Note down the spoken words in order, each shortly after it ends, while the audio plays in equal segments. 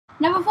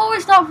Now before we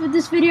start with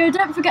this video,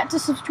 don't forget to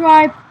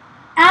subscribe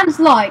and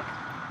like.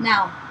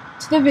 Now,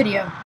 to the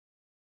video.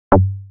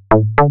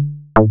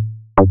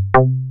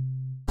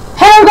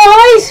 Hello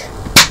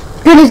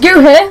guys! Goodness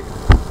Goo here.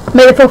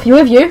 May the 4th be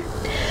with you.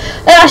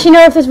 I don't actually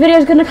know if this video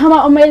is going to come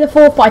out on May the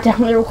 4th, but I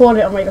definitely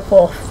recorded it on May the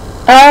 4th.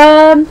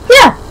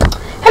 Yeah.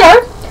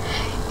 Hello.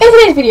 In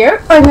today's video,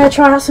 I'm going to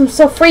try out some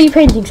free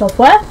painting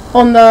software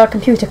on the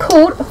computer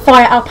called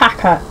Fire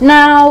Alpaca.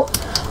 Now,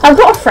 I've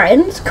got a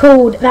friend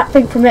called That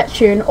Thing from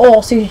Neptune,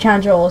 or Sushi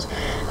Chan Draws,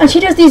 and she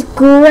does these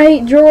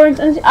great drawings,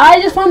 and I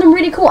just find them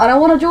really cool, and I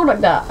want to draw like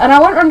that. And I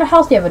went around the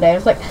house the other day, and I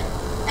was like,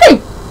 hey,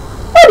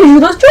 why do you do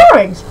those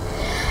drawings?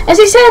 And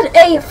she said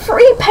a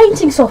free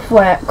painting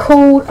software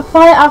called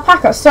Fire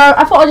Alpaca, so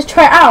I thought I'd just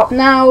try it out.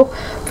 Now,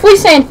 before you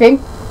say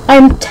anything,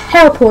 I'm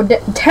terrible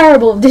at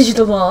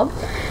digital art.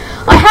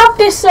 I have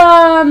this,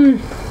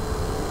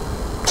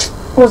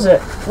 what's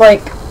it,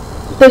 like,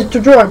 there's the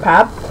drawing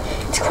pad.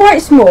 It's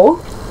quite small,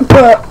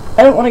 but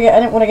I don't want to get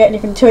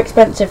anything too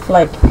expensive for,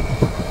 like,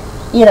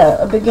 you know,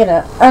 a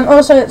beginner. And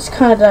also it's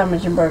kind of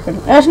damaged and broken.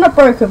 And it's not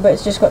broken, but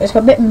it's got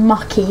a bit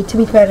mucky, to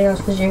be fairly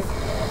honest with you.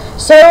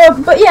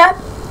 So, but yeah,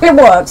 it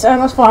works,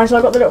 and that's fine. So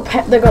I got the little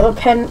pen. They got the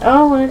pen.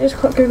 Oh, and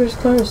Google just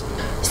closed.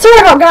 Sorry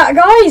about that,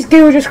 guys.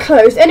 Google just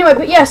closed. Anyway,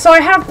 but yeah, so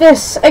I have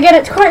this. Again,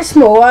 it's quite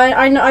small.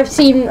 I know I've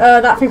seen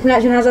That Thing from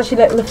Neptune has actually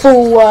like the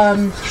full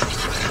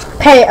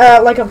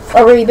like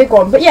a really big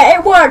one. But yeah,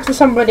 it works for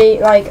somebody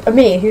like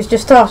me who's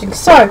just starting.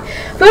 So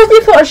first,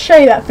 I thought I'd show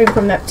you That Thing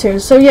from Neptune.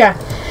 So yeah,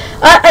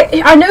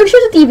 I know she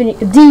has a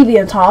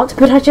DeviantArt,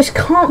 but I just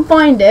can't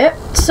find it.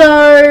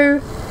 So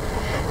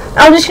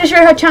I'm just gonna show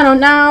you her channel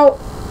now.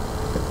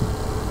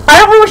 I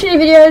don't want to watch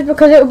any videos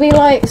because it would be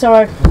like,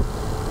 sorry,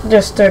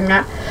 just doing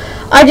that.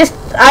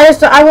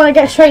 I want to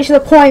get straight to the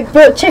point,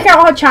 but check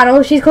out her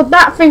channel. She's called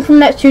That Thing from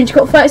Neptune. She's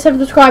got 37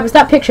 subscribers.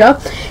 That picture.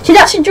 She's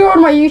actually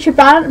drawing my YouTube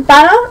banner,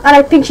 and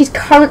I think she's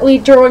currently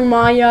drawing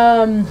my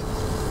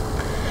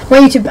my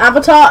YouTube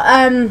avatar.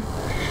 And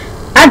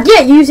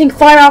yeah, using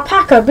Fire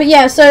Alpaca. But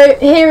yeah, so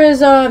here is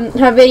her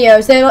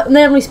videos. They're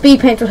normally speed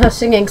paints with her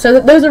singing, so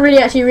those are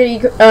really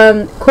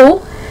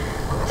cool.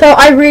 So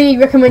I really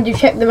recommend you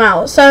check them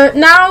out. So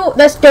now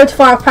let's go to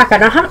Fire Alpaca.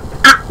 Now I haven't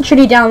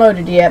actually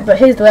downloaded it yet, but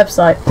here's the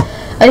website.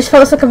 I just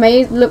thought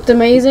it looked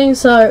amazing,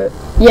 so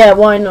yeah,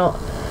 why not?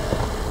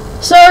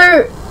 So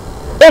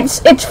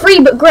it's free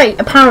but great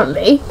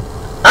apparently.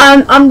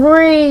 I'm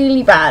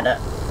really bad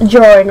at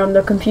drawing on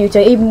the computer,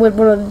 even with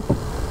one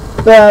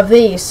of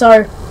these.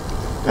 So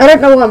I don't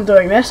know why I'm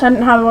doing this. I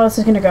don't know how this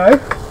is gonna go.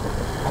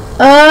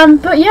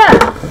 But yeah,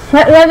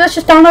 let's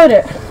just download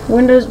it.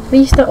 Windows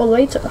Vista or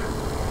later.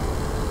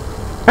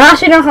 I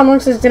actually don't know how long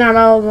this is going to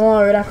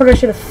download. I probably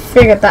should have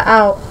figured that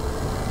out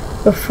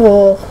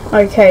before.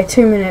 Okay,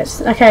 2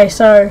 minutes. Okay,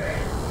 so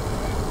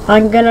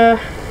I'm gonna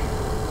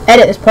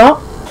edit this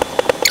part.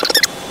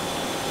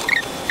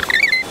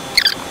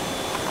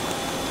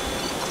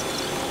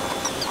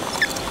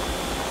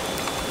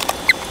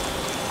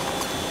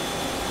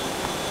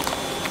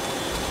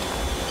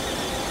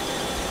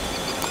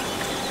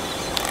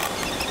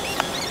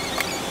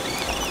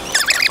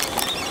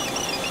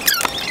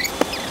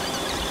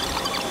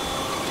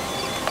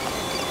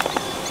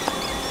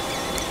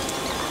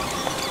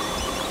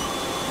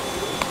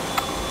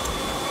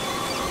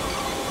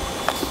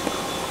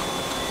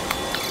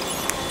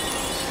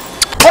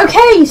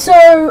 Okay, so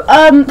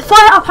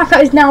Fire Alpaca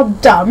is now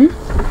done.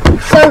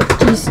 So,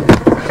 geez.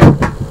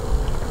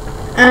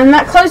 And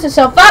that closed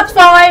itself. That's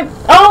fine.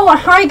 Oh,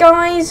 hi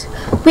guys.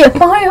 Yeah,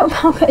 Fire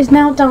Alpaca is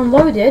now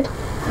downloaded.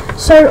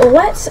 So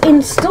let's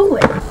install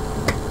it.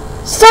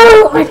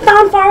 So I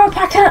found Fire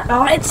Alpaca.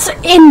 Oh, it's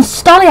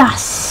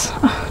installias.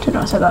 Oh, I don't know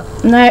how I said that.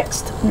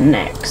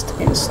 Next,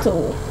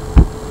 install.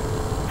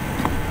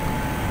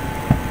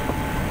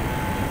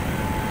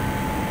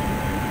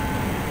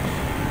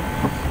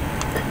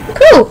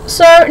 Cool,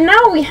 so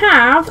now we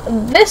have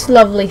this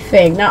lovely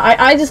thing. Now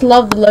I just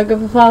love the logo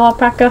for Fire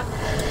Alpaca.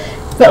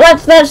 But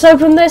let's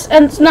open this,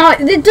 and now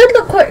it did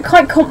look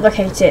quite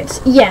complicated.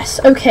 Yes,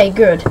 okay,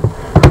 good.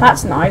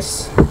 That's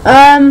nice.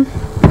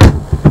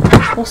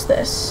 What's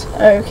this?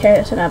 Okay,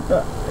 that's an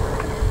advert.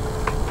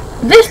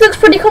 This looks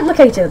pretty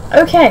complicated.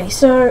 Okay,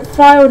 so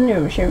file new,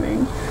 I'm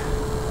assuming.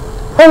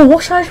 Oh,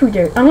 what should we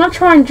do? I'm gonna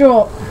try and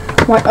draw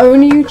my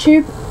own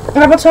YouTube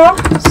avatar.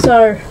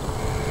 So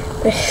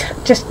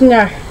just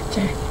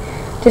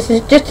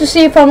to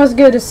see if I'm as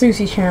good as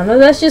Sushi Chan.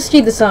 Let's just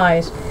see the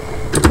size.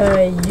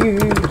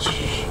 YouTube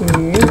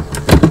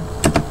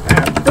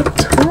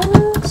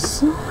avatar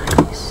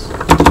size.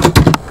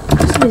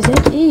 What is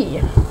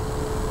it?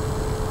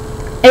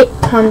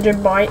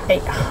 800 by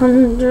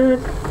 800.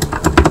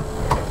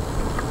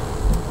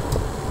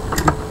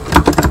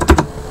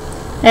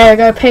 There we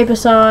go. Paper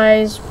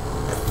size. I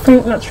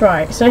think that's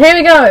right. So here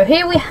we go.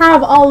 Here we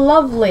have our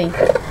lovely.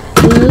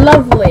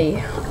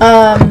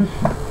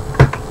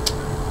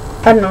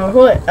 I don't know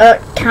what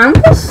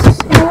canvas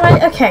in a way.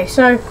 Okay,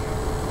 so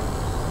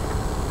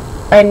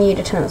I need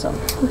to turn this on.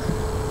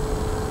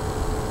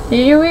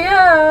 Here we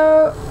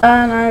go,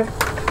 and I'm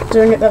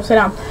doing it upside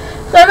down.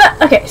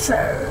 Okay, so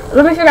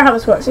let me figure out how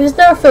this works. Is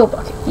there a fill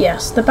bucket?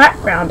 Yes. The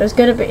background is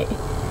going to be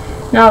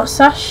now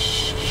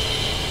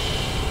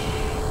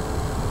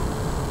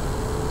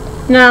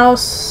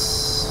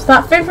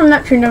that thing from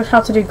Neptune knows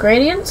how to do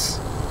gradients.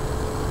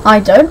 I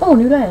don't. Oh,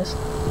 new layers.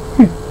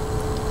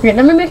 Okay,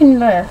 let me make a new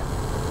layer.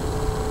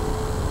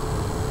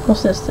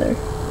 What's this do?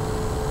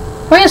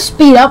 I'm going to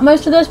speed up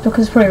most of this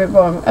because it's probably a bit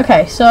boring.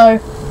 Okay, so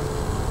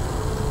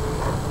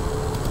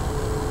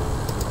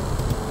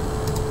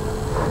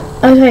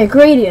okay,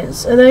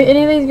 gradients. Are there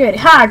any of these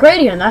gradients? Ha!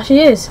 Gradient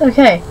actually is.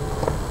 Okay.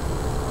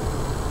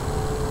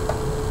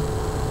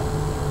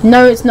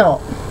 No, it's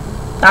not.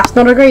 That's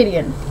not a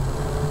gradient.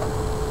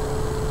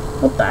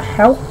 What the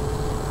hell?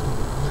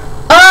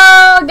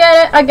 Oh, I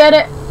get it. I get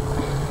it.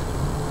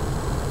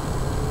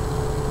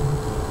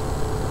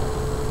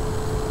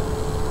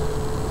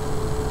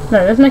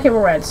 No, let's make it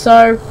red.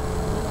 So,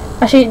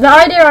 actually, the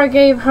idea I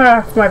gave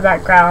her for my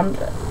background,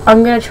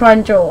 I'm going to try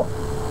and draw.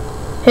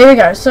 Here we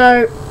go.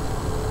 So,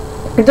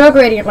 we do a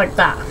gradient like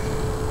that.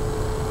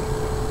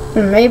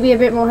 And maybe a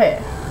bit more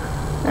here.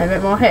 And a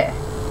bit more here.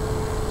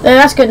 Then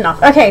that's good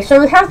enough. Okay, so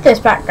we have this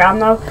background.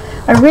 Now,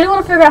 I really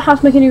want to figure out how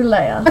to make a new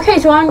layer. Okay,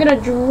 so I'm going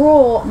to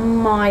draw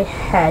my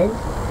head.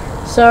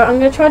 So, I'm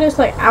going to try this,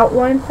 like,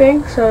 outline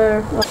thing.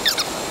 So...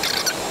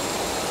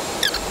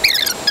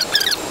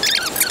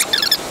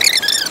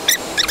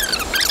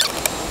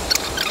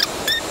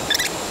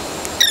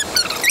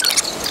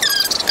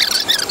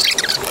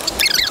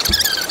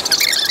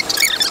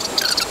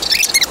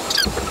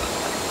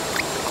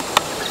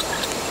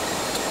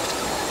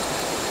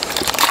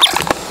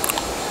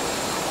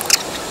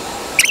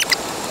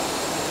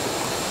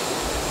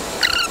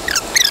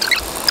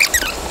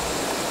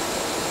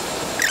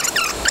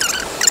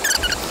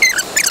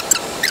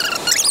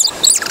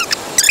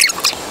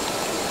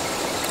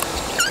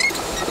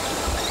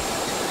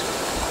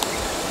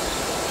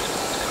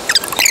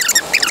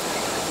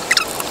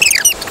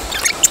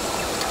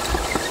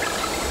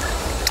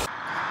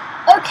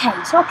 Okay,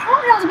 so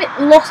apparently I was a bit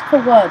lost for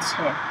words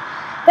here.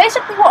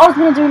 Basically what I was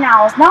going to do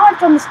now is, now I've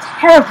done this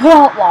terrible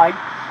outline,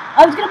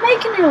 I was going to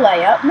make a new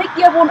layer, make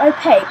the other one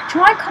opaque,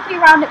 try and copy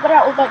around it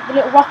without all like the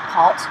little rough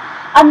parts,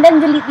 and then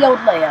delete the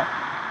old layer.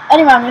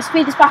 Anyway, I'm going to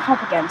speed this back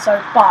up again,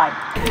 so bye.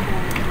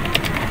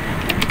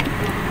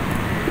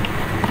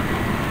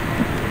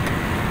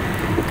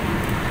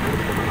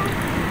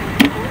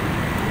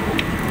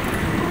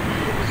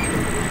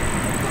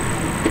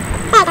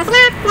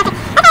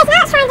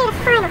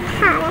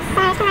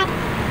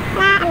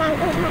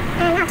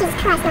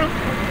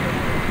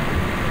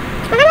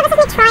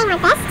 Trying my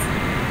best,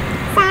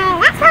 so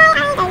that's why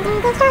I don't do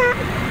this job.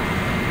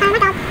 Oh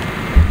my god,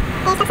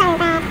 this is so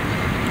bad.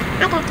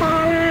 I could kill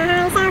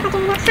myself, I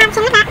do not have to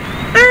look at.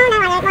 Oh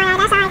no, I don't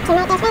want to decide to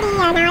make this video,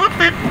 now I look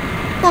back.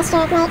 This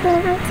should make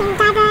me want to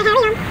dive the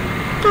hell on,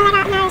 cause I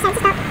got no sense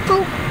of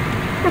stopping.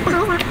 What the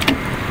hell is that?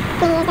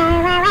 Please go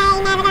away,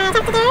 never gonna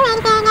attempt to do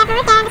anything ever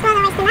again, this was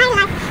a waste of my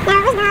life.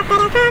 No, it was not, but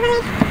it was probably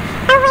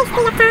a waste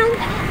of your time.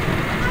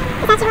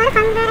 It's actually a lot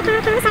of fun, but I can't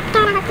count a second.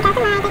 I hope you guys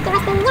don't mind if you're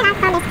wasting your life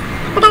on this.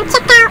 But go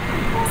check out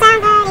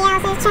somebody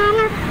else's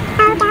channel.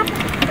 Oh god,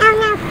 oh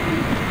no,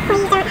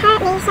 please don't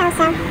hurt me so.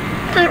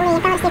 Can't we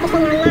go to sleep with me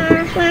now,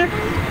 I'm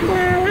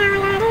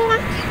gonna do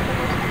that.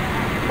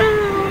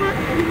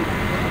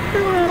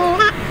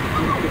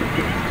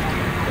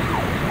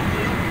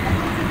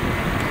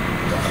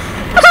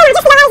 Okay, I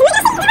just realised we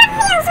just need to have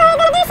meals, so we're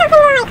gonna do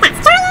something like that.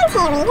 Giant,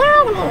 here we go,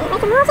 the moon,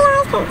 make a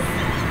multi-eyes curse.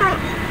 Hold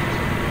up.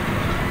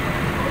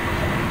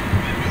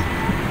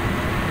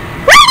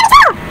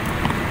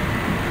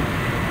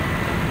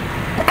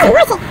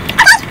 Alrighty,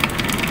 okay!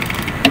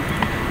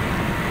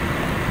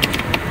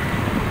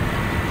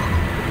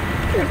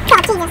 Oh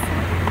god, Jesus.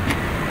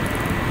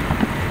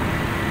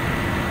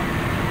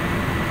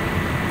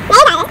 There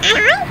you go, there's an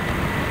eye.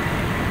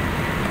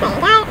 There you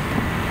go.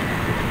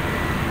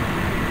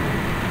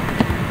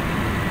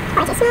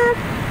 Quite too small.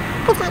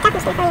 Good hair,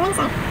 definitely still fully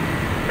inside.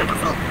 Like I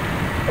say.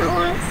 There he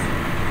is.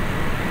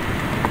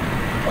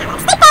 Now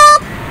let's stick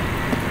it!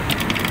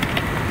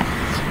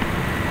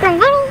 We're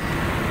very...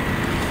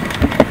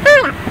 Oh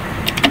no.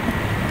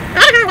 I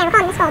don't know how they're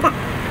recording this for, but...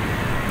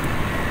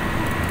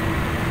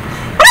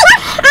 Oh, there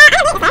you go! I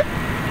don't need this though.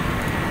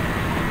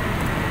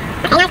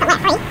 Okay, now I've got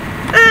left 3.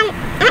 I'm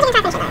actually going to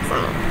try to finish it though, so...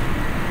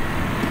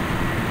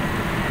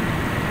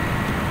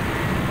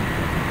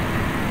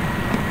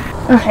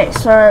 Okay,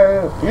 so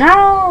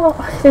now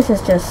this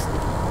is just...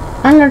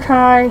 I'm gonna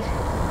try...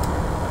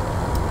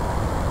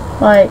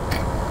 like...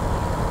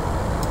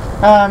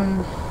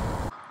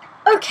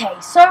 Okay,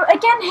 so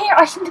again here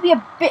I seem to be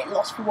a bit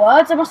lost for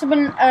words. I must have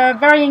been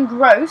very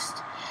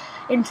engrossed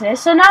into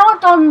this. So now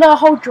I've done the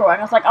whole drawing.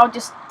 I was like, I'll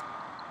just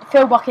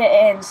fill bucket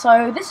it in.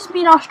 So this is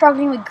me now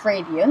struggling with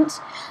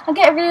gradients. I'll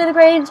get rid of the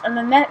gradients, and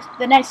the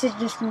next is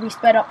just going to be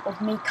sped up of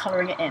me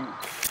colouring it in.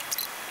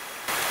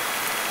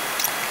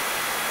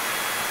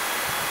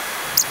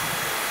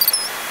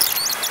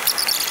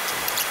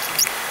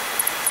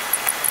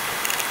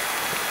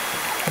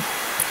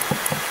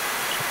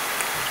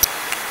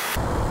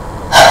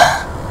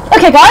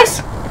 Okay, guys,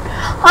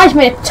 I just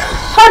made a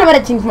ton of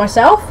editing for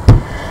myself.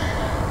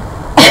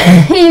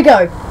 Here you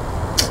go.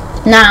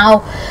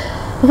 Now,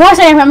 before I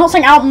say anything, I'm not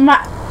saying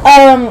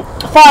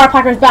Fire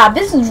Alpaca is bad.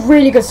 This is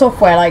really good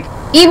software. Like,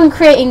 even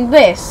creating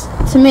this,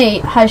 to me,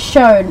 has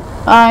shown...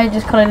 I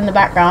just cut it in the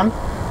background.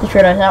 Just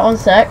realised that, 1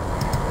 sec.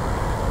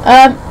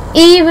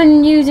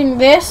 Even using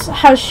this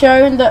has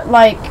shown that,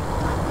 like,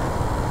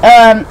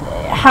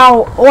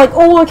 how, like,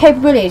 all the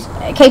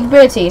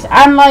capabilities,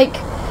 and, like,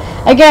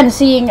 again,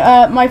 seeing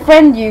my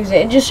friend use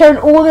it just showed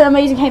all the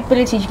amazing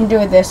capabilities you can do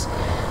with this.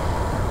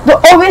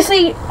 But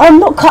obviously, I'm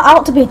not cut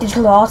out to be a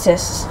digital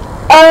artist.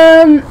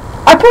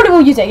 I probably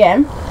will use it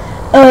again.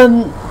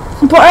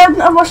 But I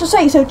have much to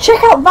say, so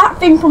check out that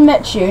thing from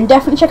Neptune.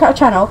 Definitely check out the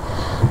channel.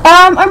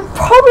 I'm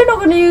probably not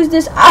going to use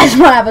this as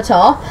my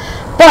avatar,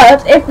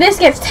 but if this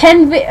gets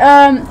 10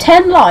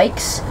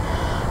 likes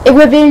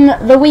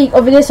within the week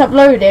of this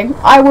uploading,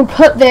 I will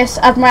put this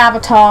as my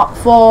avatar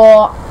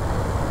for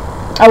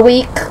a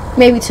week,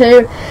 maybe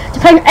 2.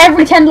 Depending,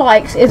 every 10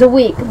 likes is a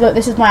week that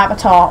this is my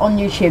avatar on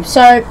YouTube.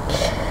 So,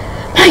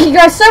 thank you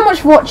guys so much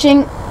for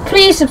watching.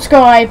 Please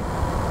subscribe.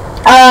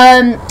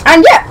 And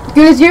yeah,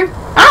 good as you,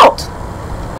 out.